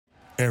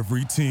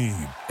Every team,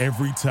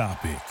 every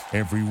topic,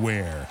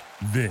 everywhere.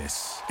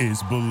 This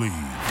is Believe.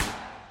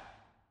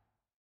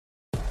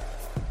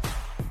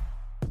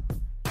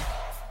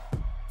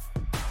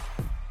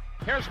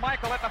 Here's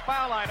Michael at the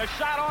foul line. A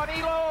shot on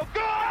Elo.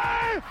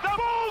 Good! The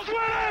Bulls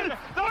win it!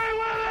 They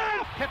win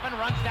it! Pippen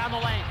runs down the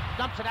lane,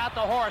 dumps it out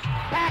to Horace.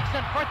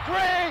 Paxson for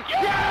three.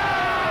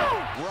 Yeah!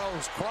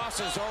 Rose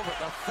crosses over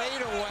the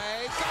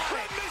fadeaway.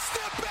 Let me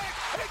step back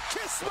and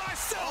kiss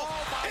myself.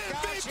 Oh my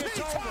gosh, MVP it's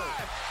over.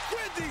 time.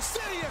 Windy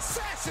City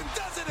Assassin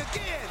does it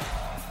again.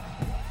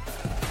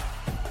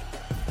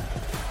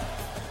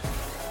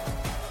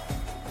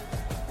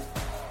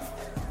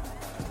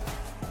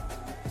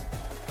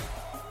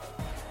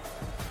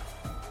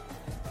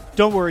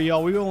 Don't worry,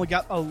 y'all. We've only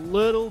got a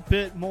little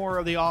bit more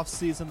of the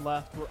offseason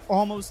left. We're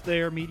almost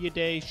there. Media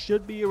Day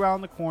should be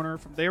around the corner.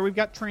 From there, we've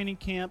got training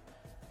camp.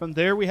 From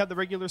there, we have the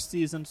regular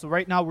season. So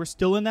right now, we're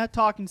still in that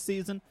talking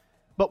season.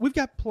 But we've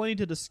got plenty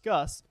to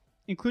discuss,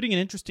 including an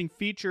interesting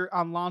feature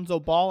on Lonzo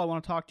Ball I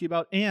want to talk to you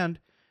about. And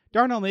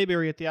Darnell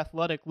Mayberry at The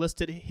Athletic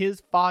listed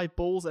his 5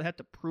 Bulls that had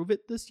to prove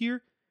it this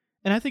year.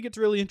 And I think it's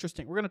really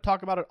interesting. We're going to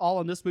talk about it all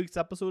on this week's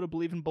episode of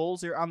Believe in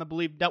Bulls here on the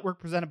Believe Network,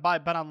 presented by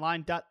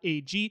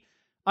BetOnline.ag.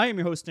 I am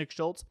your host, Nick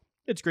Schultz.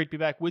 It's great to be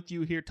back with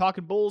you here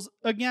talking Bulls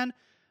again.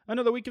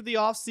 Another week of the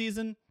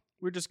offseason.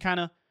 We're just kind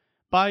of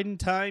biding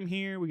time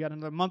here. We got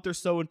another month or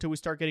so until we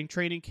start getting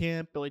training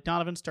camp. Billy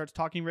Donovan starts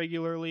talking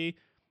regularly.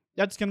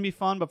 That's going to be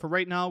fun, but for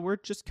right now, we're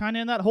just kind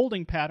of in that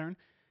holding pattern.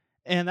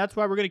 And that's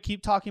why we're going to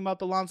keep talking about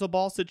the Lonzo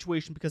Ball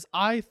situation, because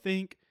I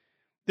think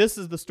this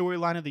is the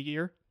storyline of the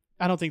year.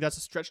 I don't think that's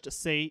a stretch to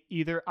say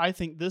either. I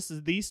think this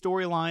is the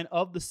storyline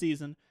of the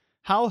season.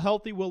 How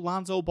healthy will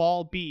Lonzo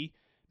Ball be?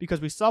 Because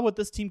we saw what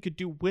this team could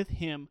do with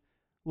him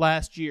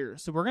last year.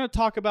 So we're going to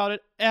talk about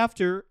it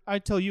after I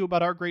tell you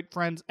about our great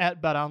friends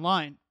at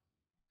BetOnline.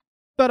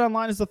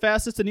 BetOnline is the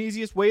fastest and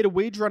easiest way to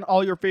wager on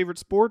all your favorite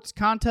sports,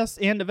 contests,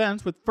 and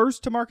events with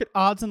first-to-market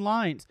odds and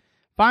lines.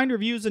 Find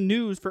reviews and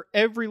news for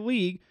every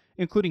league,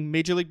 including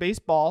Major League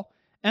Baseball,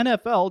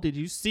 NFL, did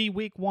you see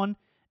Week 1,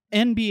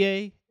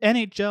 NBA,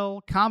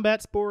 NHL,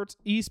 combat sports,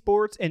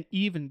 esports, and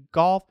even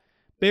golf.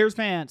 Bears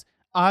fans,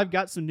 I've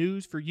got some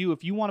news for you.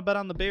 If you want to bet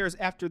on the Bears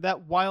after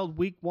that wild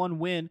Week 1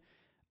 win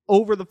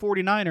over the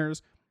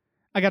 49ers,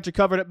 I got you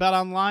covered at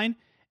BetOnline.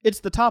 It's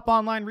the top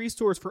online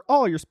resource for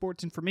all your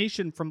sports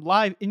information, from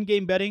live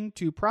in-game betting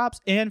to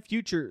props and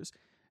futures.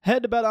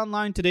 Head to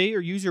BetOnline today or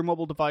use your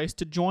mobile device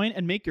to join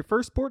and make your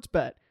first sports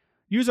bet.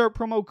 Use our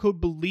promo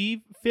code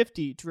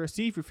BELIEVE50 to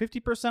receive your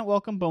 50%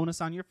 welcome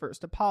bonus on your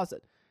first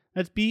deposit.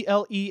 That's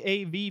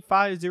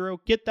BLEAV50.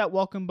 Get that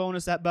welcome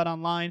bonus at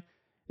BetOnline,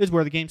 is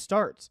where the game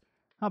starts.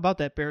 How about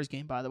that Bears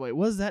game, by the way?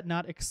 Was that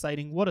not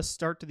exciting? What a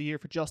start to the year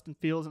for Justin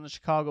Fields and the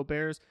Chicago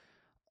Bears.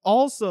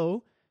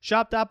 Also,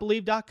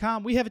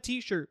 shop.believe.com. We have a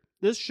t-shirt.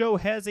 This show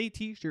has a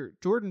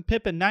t-shirt. Jordan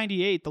Pippen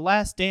 98, The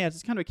Last Dance.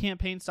 It's kind of a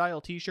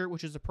campaign-style t-shirt,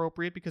 which is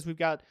appropriate because we've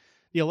got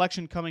the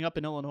election coming up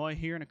in Illinois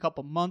here in a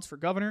couple months for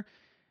governor.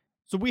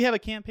 So we have a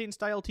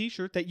campaign-style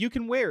t-shirt that you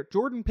can wear.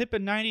 Jordan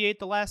Pippen 98,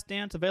 The Last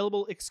Dance,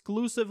 available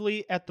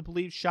exclusively at the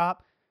Believe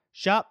shop,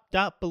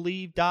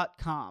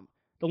 shop.believe.com.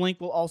 The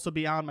link will also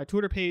be on my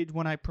Twitter page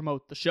when I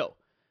promote the show.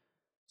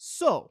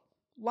 So,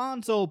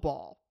 Lonzo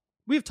Ball.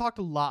 We've talked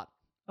a lot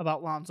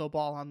about Lonzo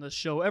Ball on this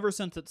show ever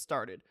since it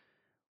started.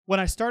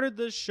 When I started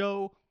this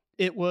show,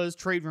 it was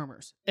trade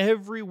rumors.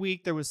 Every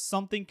week there was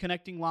something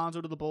connecting Lonzo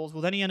to the Bulls.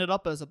 Well, then he ended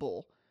up as a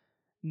Bull.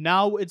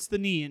 Now it's the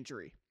knee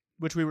injury,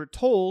 which we were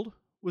told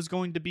was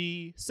going to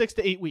be 6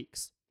 to 8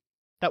 weeks.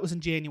 That was in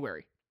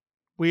January.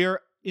 We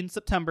are in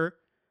September.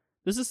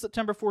 This is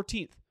September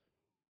 14th.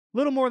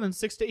 Little more than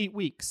 6 to 8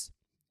 weeks.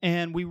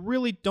 And we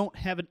really don't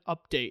have an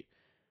update.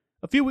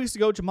 A few weeks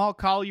ago, Jamal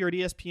Collier at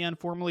ESPN,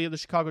 formerly of the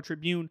Chicago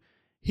Tribune,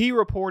 he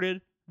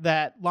reported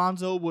that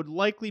Lonzo would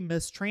likely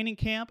miss training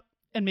camp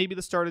and maybe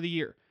the start of the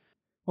year.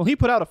 Well, he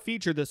put out a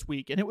feature this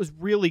week, and it was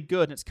really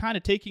good. And it's kind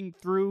of taking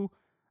through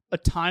a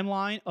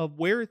timeline of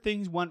where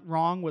things went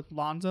wrong with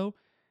Lonzo.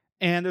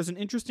 And there's an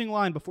interesting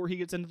line before he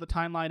gets into the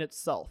timeline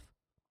itself.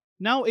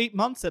 Now 8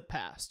 months have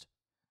passed,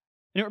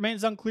 and it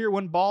remains unclear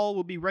when Ball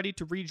will be ready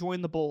to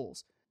rejoin the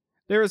Bulls.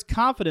 There is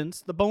confidence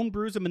the bone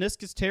bruise and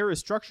meniscus tear is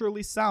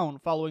structurally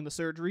sound following the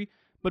surgery,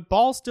 but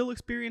Ball still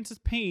experiences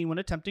pain when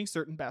attempting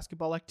certain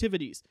basketball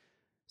activities.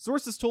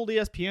 Sources told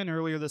ESPN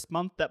earlier this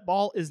month that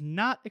Ball is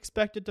not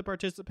expected to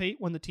participate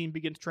when the team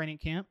begins training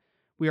camp.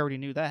 We already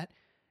knew that.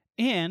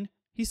 And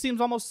he seems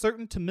almost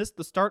certain to miss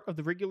the start of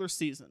the regular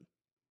season.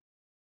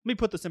 Let me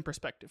put this in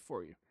perspective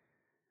for you.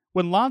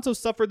 When Lonzo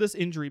suffered this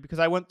injury, because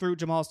I went through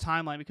Jamal's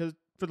timeline, because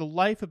for the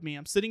life of me,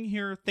 I'm sitting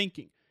here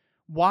thinking,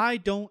 why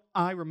don't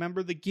I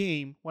remember the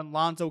game when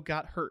Lonzo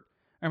got hurt?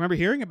 I remember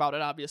hearing about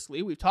it,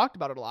 obviously. We've talked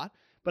about it a lot.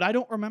 But I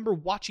don't remember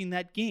watching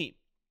that game.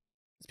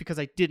 It's because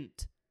I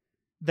didn't.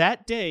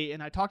 That day,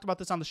 and I talked about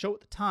this on the show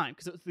at the time,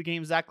 because it was the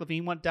game Zach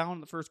LaVine went down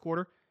in the first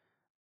quarter,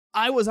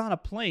 I was on a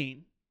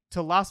plane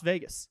to Las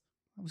Vegas.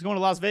 I was going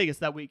to Las Vegas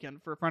that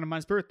weekend for a friend of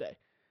mine's birthday.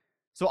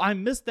 So I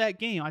missed that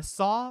game. I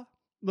saw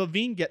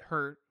LaVine get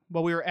hurt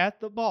while we were at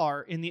the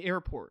bar in the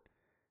airport.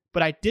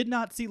 But I did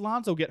not see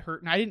Lonzo get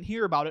hurt, and I didn't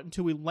hear about it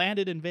until we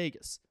landed in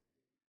Vegas.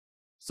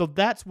 So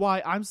that's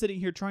why I'm sitting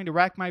here trying to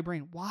rack my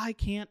brain. Why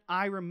can't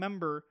I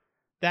remember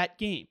that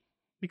game?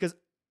 Because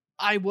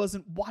I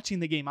wasn't watching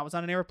the game. I was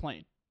on an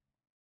airplane.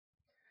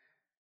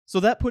 So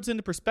that puts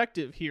into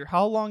perspective here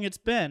how long it's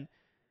been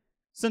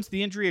since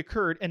the injury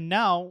occurred, and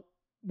now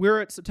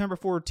we're at September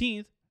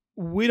 14th.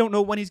 We don't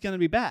know when he's going to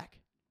be back.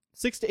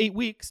 6 to 8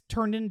 weeks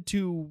turned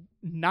into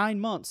 9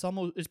 months.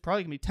 Almost, it's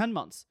probably going to be 10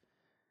 months.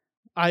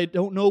 I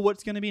don't know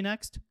what's going to be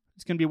next.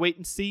 It's going to be wait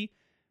and see.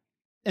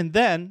 And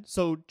then,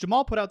 so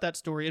Jamal put out that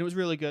story, and it was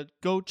really good.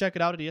 Go check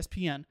it out at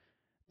ESPN.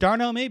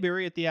 Darnell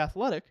Mayberry at The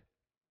Athletic,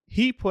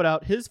 he put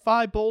out his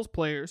 5 Bulls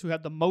players who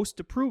had the most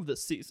to prove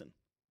this season.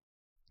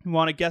 You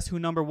want to guess who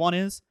number 1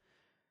 is?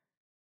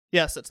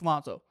 Yes, it's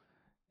Lonzo.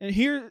 And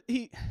here,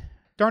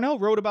 Darnell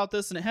wrote about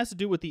this, and it has to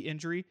do with the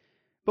injury,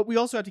 but we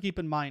also have to keep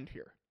in mind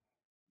here.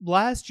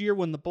 Last year,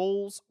 when the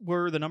Bulls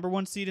were the number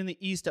 1 seed in the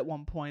East at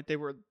one point, they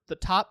were the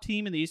top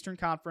team in the Eastern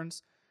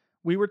Conference.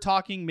 We were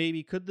talking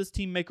maybe, could this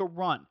team make a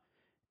run?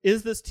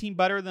 Is this team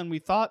better than we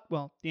thought?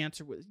 Well, the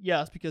answer was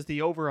yes, because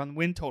the over on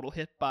win total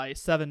hit by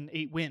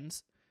 7-8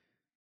 wins.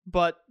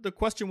 But the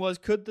question was,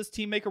 could this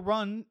team make a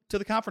run to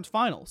the conference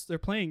finals? They're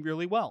playing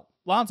really well.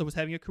 Lonzo was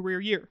having a career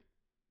year.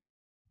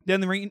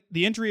 Then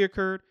the injury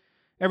occurred.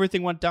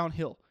 Everything went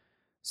downhill.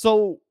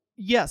 So,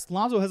 yes,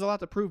 Lonzo has a lot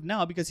to prove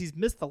now because he's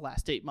missed the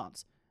last 8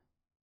 months.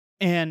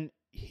 And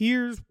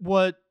here's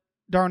what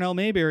Darnell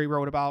Mayberry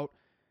wrote about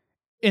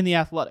in The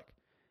Athletic.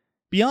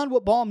 Beyond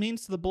what Ball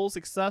means to the Bulls'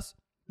 success,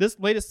 this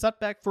latest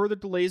setback further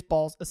delays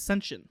Ball's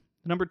ascension.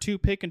 The number 2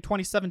 pick in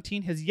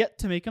 2017 has yet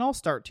to make an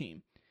all-star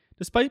team.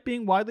 Despite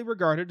being widely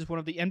regarded as one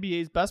of the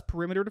NBA's best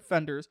perimeter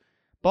defenders,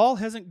 Ball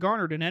hasn't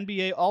garnered an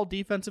NBA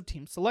all-defensive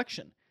team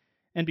selection.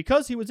 And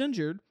because he was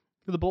injured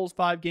for the Bulls'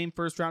 5-game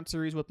first-round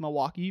series with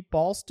Milwaukee,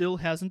 Ball still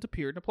hasn't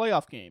appeared in a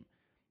playoff game.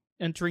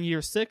 Entering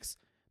year 6,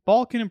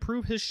 Ball can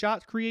improve his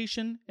shot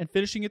creation and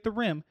finishing at the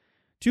rim,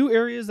 2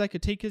 areas that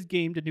could take his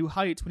game to new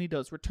heights when he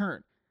does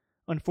return.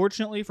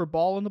 Unfortunately for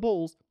Ball and the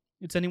Bulls,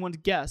 it's anyone's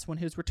guess when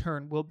his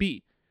return will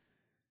be.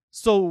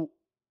 So,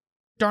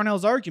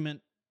 Darnell's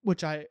argument,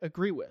 which I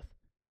agree with,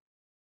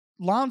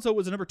 Lonzo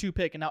was a number 2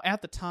 pick, and now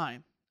at the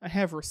time, I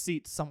have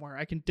receipts somewhere.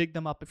 I can dig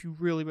them up if you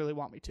really, really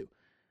want me to.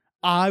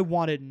 I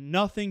wanted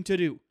nothing to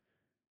do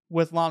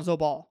with Lonzo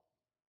Ball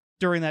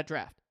during that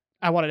draft.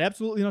 I wanted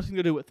absolutely nothing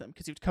to do with him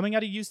because he was coming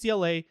out of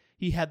UCLA.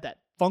 He had that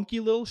funky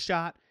little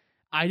shot.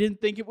 I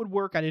didn't think it would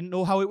work. I didn't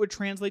know how it would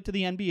translate to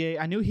the NBA.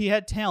 I knew he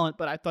had talent,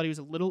 but I thought he was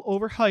a little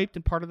overhyped,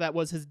 and part of that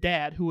was his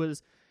dad, who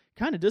was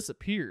kind of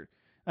disappeared,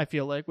 I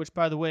feel like, which,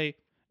 by the way,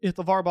 if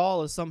LeVar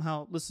Ball is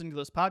somehow listening to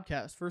this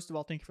podcast, first of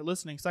all, thank you for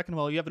listening. Second of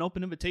all, you have an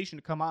open invitation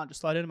to come on.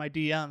 Just slide into my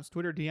DMs.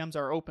 Twitter DMs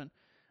are open.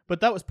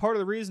 But that was part of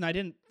the reason I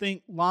didn't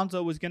think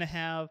Lonzo was going to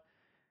have...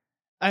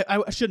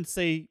 I shouldn't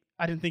say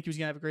I didn't think he was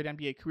going to have a great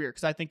NBA career,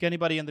 because I think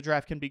anybody in the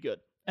draft can be good.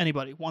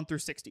 Anybody, 1 through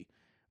 60.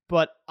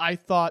 But I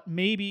thought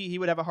maybe he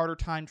would have a harder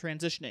time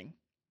transitioning.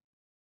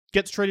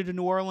 Gets traded to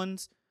New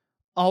Orleans,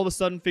 all of a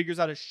sudden figures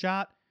out his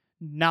shot.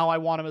 Now I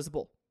want him as a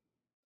Bull.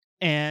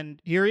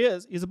 And here he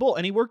is. He's a Bull.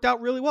 And he worked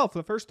out really well for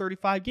the first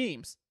 35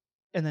 games.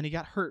 And then he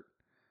got hurt.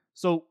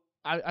 So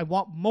I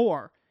want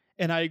more.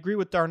 And I agree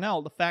with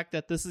Darnell, the fact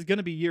that this is going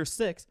to be year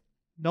 6.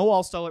 No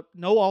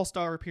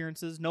all-star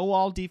appearances, no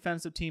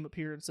all-defensive team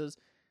appearances.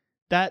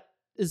 That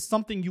is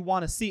something you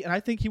want to see. And I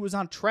think he was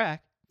on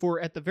track for,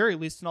 at the very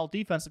least, an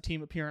all-defensive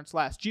team appearance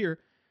last year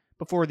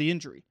before the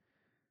injury.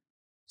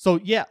 So,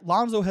 yeah,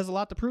 Lonzo has a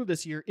lot to prove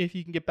this year if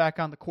he can get back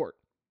on the court.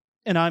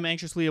 And I'm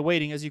anxiously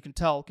awaiting, as you can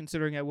tell,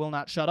 considering I will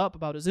not shut up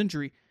about his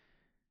injury.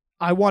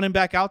 I want him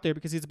back out there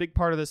because he's a big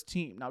part of this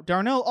team. Now,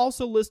 Darnell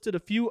also listed a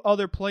few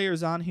other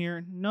players on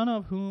here, none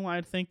of whom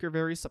I think are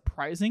very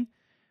surprising.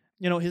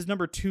 You know, his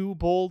number 2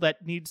 Bull that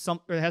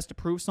has to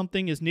prove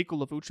something is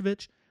Nikola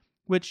Vucevic,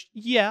 which,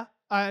 yeah,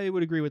 I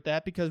would agree with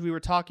that because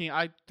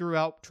I threw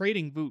out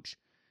trading Vooch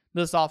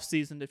this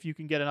offseason if you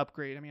can get an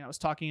upgrade. I mean, I was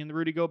talking in the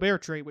Rudy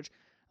Gobert trade, which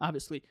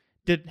obviously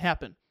didn't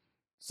happen.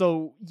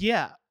 So,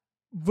 yeah,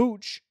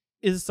 Vooch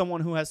is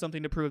someone who has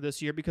something to prove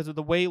this year because of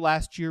the way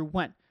last year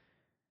went.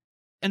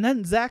 And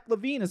then Zach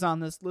LaVine is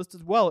on this list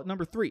as well at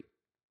number 3.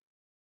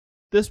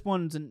 This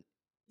one's an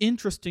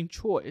interesting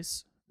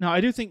choice. Now, I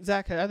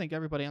think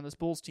everybody on this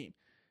Bulls team,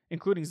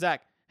 including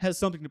Zach, has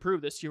something to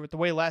prove this year. With the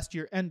way last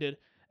year ended,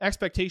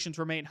 expectations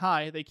remain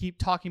high. They keep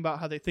talking about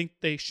how they think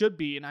they should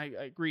be, and I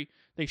agree.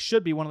 They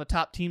should be one of the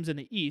top teams in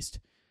the East.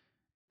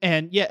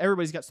 And, yeah,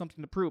 everybody's got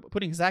something to prove. But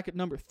putting Zach at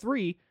number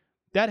 3,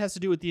 that has to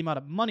do with the amount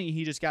of money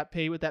he just got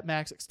paid with that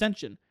max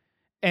extension.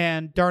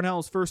 And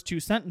Darnell's first 2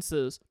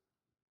 sentences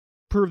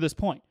prove this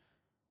point.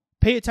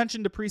 Pay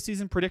attention to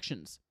preseason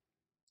predictions.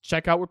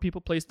 Check out where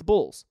people place the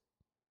Bulls.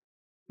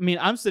 I mean,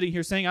 I'm sitting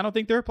here saying I don't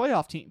think they're a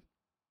playoff team.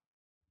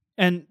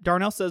 And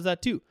Darnell says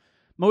that too.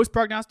 Most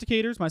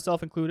prognosticators,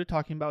 myself included,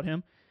 talking about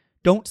him,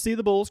 don't see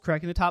the Bulls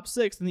cracking the top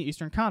 6 in the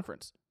Eastern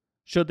Conference.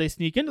 Should they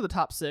sneak into the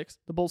top 6,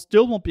 the Bulls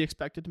still won't be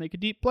expected to make a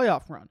deep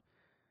playoff run.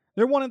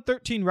 Their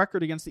 1-13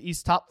 record against the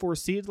East top 4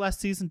 seeds last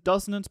season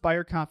doesn't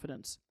inspire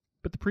confidence.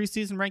 but the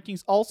preseason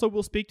rankings also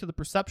will speak to the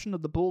perception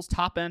of the Bulls'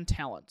 top-end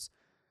talents.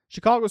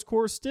 Chicago's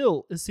core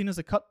still is seen as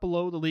a cut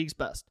below the league's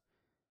best.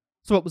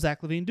 So what will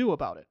Zach LaVine do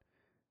about it?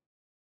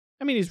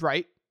 I mean, he's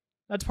right.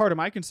 That's part of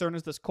my concern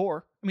is this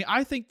core. I mean,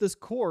 I think this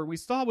core, we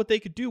saw what they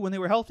could do when they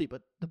were healthy,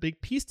 but the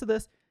big piece to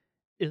this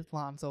is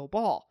Lonzo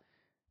Ball.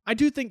 I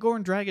do think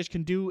Goran Dragic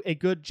can do a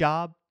good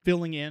job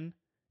filling in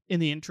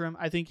the interim.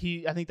 I think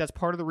that's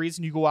part of the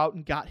reason you go out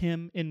and got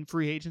him in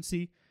free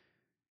agency.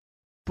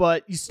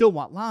 But you still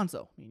want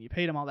Lonzo. I mean, you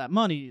paid him all that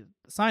money,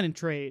 the sign and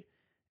trade,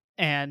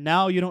 and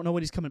now you don't know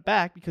when he's coming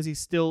back because he's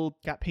still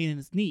got pain in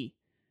his knee.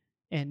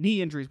 And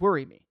knee injuries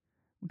worry me,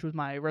 which was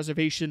my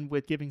reservation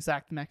with giving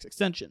Zach the max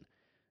extension.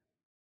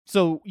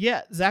 So,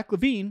 yeah, Zach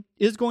LaVine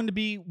is going to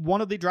be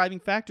one of the driving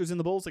factors in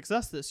the Bulls'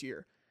 success this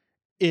year.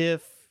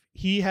 If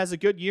he has a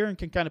good year and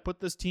can kind of put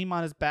this team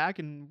on his back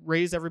and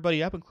raise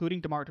everybody up, including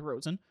DeMar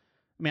DeRozan.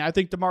 I mean, I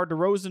think DeMar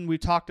DeRozan, we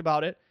talked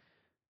about it.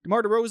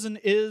 DeMar DeRozan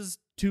is,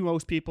 to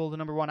most people, the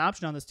number one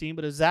option on this team,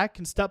 but if Zach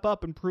can step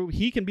up and prove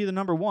he can be the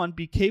number one,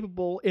 be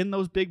capable in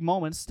those big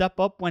moments, step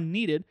up when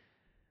needed,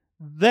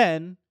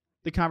 then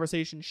the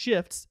conversation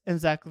shifts and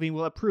Zach LaVine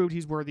will have proved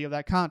he's worthy of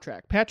that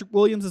contract. Patrick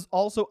Williams is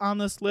also on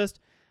this list.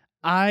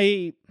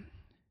 I'm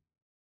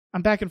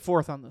back and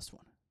forth on this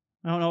one.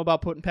 I don't know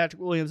about putting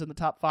Patrick Williams in the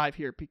top 5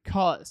 here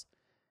because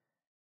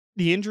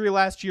the injury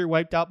last year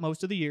wiped out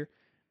most of the year.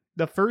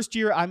 The first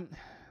year,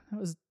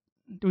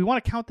 do we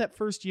want to count that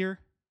first year?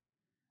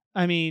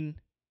 I mean,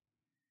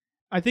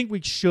 I think we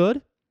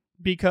should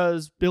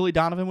because Billy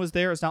Donovan was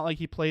there. It's not like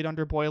he played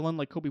under Boylen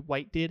like Kobe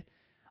White did.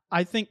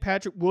 I think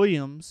Patrick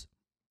Williams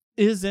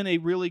is in a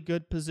really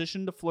good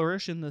position to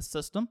flourish in this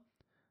system.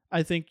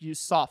 I think you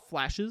saw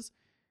flashes.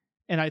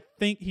 And I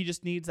think he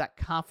just needs that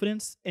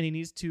confidence, and he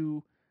needs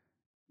to,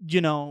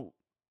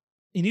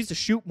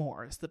 shoot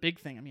more. It's the big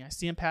thing. I mean, I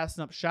see him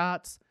passing up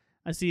shots.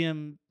 I see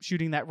him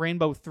shooting that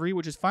rainbow 3,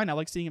 which is fine. I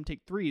like seeing him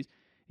take threes.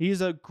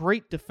 He's a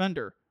great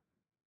defender.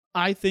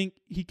 I think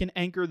he can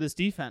anchor this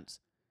defense.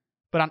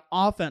 But on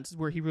offense is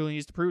where he really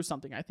needs to prove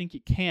something. I think he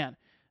can.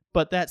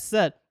 But that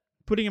said,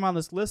 putting him on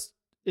this list,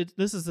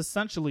 this is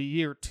essentially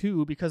year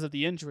 2 because of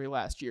the injury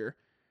last year.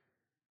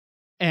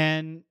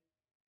 And,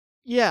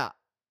 yeah,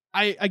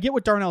 I get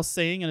what Darnell's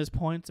saying and his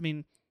points. I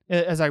mean,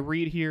 as I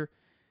read here,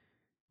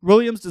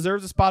 Williams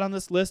deserves a spot on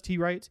this list, he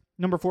writes.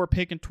 Number 4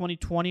 pick in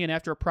 2020, and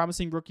after a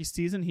promising rookie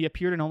season, he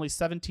appeared in only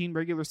 17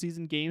 regular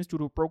season games due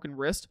to a broken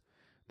wrist.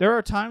 There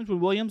are times when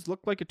Williams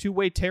looked like a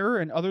two-way terror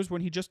and others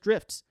when he just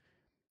drifts.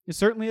 It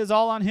certainly is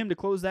all on him to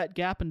close that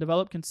gap and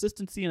develop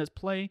consistency in his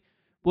play.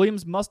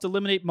 Williams must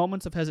eliminate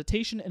moments of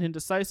hesitation and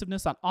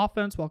indecisiveness on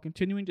offense while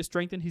continuing to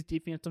strengthen his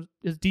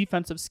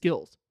defensive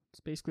skills. That's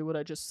basically what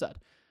I just said.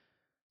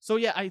 So,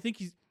 yeah, I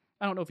think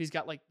I don't know if he's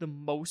got, like, the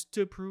most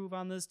to prove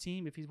on this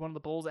team, if he's one of the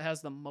Bulls that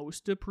has the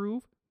most to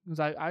prove. Because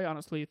I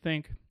honestly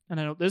think, and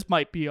I know this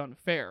might be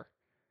unfair,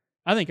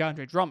 I think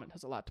Andre Drummond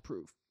has a lot to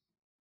prove.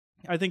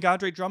 I think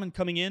Andre Drummond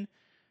coming in,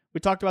 we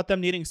talked about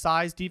them needing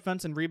size,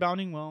 defense, and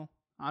rebounding. Well,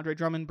 Andre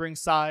Drummond brings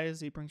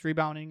size, he brings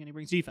rebounding, and he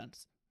brings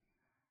defense.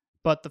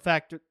 But the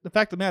fact of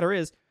the matter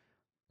is,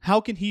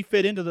 how can he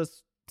fit into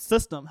this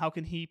system? How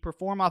can he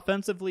perform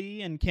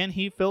offensively, and can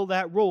he fill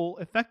that role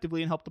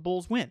effectively and help the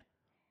Bulls win?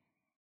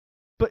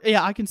 But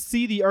yeah, I can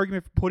see the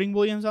argument for putting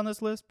Williams on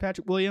this list.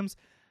 Patrick Williams,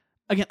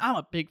 again, I'm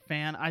a big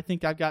fan. I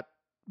think I've got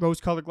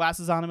rose-colored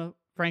glasses on him,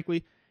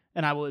 frankly,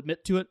 and I will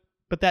admit to it.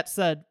 But that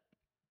said,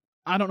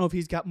 I don't know if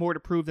he's got more to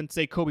prove than,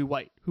 say, Kobe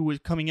White, who was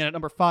coming in at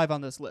number 5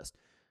 on this list.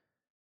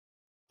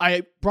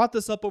 I brought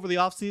this up over the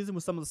offseason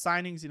with some of the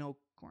signings. Goran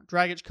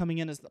Dragic coming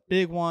in as the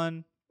big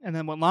one. And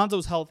then when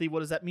Lonzo's healthy,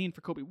 what does that mean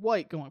for Kobe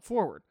White going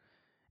forward?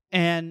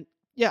 And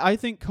yeah, I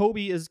think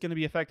Kobe is going to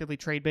be effectively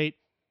trade bait.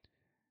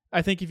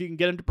 I think if you can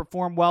get him to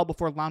perform well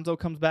before Lonzo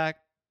comes back,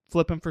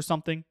 flip him for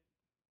something.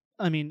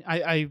 I mean,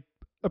 I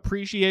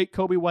appreciate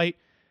Kobe White.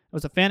 I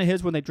was a fan of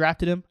his when they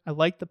drafted him. I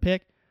liked the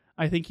pick.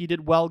 I think he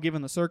did well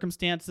given the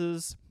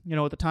circumstances.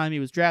 At the time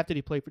he was drafted,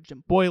 he played for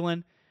Jim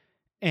Boylen.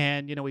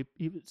 And,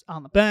 he was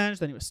on the bench,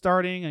 then he was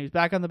starting, and he was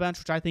back on the bench,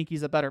 which I think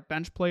he's a better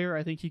bench player.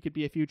 I think he could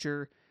be a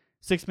future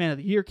 6th Man of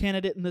the Year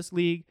candidate in this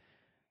league.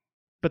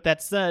 But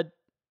that said,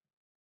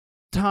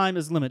 time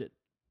is limited.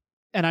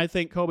 And I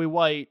think Kobe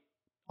White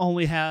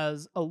only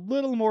has a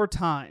little more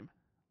time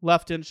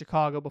left in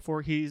Chicago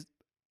before he's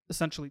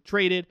essentially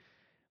traded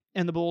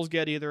and the Bulls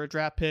get either a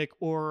draft pick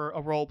or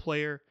a role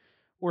player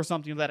or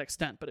something to that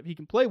extent. But if he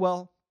can play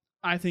well,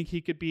 I think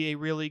he could be a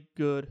really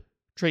good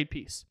trade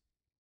piece.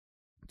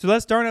 So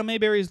that's Darnell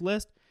Mayberry's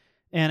list.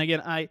 And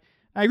again, I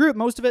agree with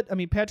most of it. I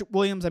mean, Patrick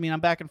Williams, I'm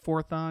back and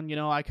forth on,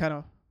 I kind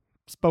of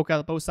spoke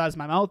out of both sides of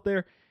my mouth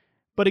there.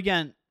 But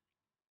again,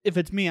 if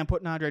it's me, I'm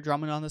putting Andre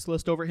Drummond on this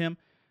list over him.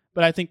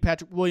 But I think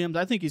Patrick Williams,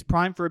 I think he's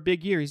primed for a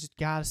big year. He's just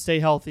got to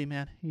stay healthy,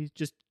 man. He's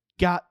just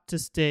got to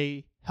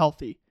stay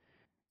healthy.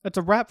 That's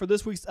a wrap for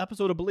this week's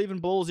episode of Believe in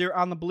Bulls here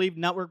on the Believe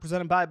Network,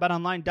 presented by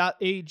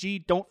BetOnline.ag.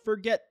 Don't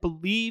forget,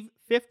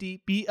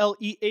 Believe50,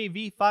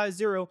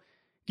 BLEAV50.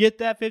 Get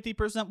that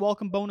 50%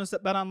 welcome bonus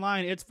at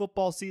BetOnline. It's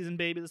football season,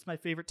 baby. This is my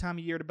favorite time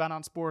of year to bet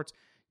on sports.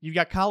 You've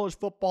got college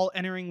football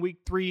entering week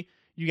 3.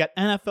 You got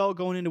NFL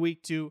going into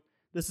week 2.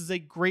 This is a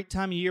great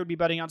time of year to be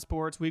betting on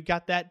sports. We've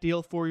got that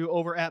deal for you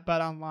over at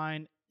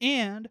BetOnline.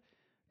 And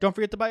don't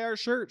forget to buy our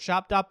shirt,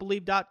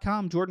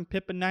 shop.believe.com, Jordan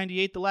Pippen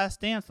 98, The Last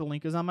Dance. The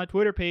link is on my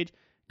Twitter page.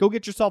 Go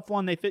get yourself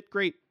one. They fit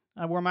great.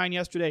 I wore mine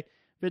yesterday.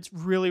 Fits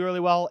really, really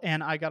well,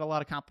 and I got a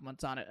lot of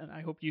compliments on it, and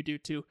I hope you do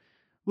too.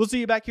 We'll see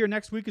you back here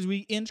next week as we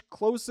inch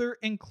closer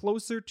and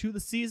closer to the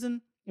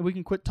season, and we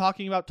can quit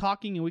talking about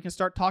talking, and we can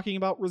start talking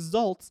about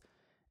results,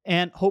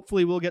 and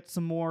hopefully we'll get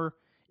some more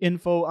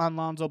info on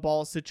Lonzo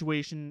Ball's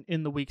situation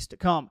in the weeks to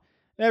come.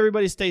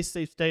 Everybody stay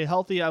safe, stay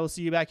healthy. I will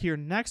see you back here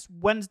next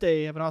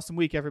Wednesday. Have an awesome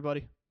week,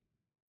 everybody.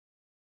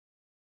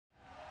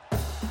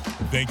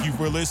 Thank you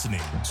for listening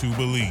to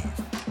Believe.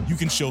 You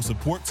can show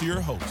support to your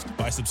host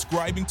by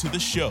subscribing to the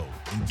show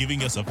and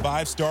giving us a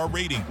 5-star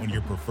rating on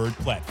your preferred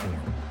platform.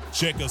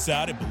 Check us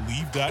out at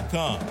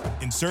Believe.com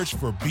and search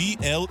for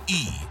BLEAV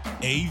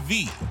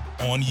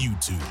on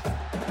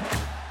YouTube.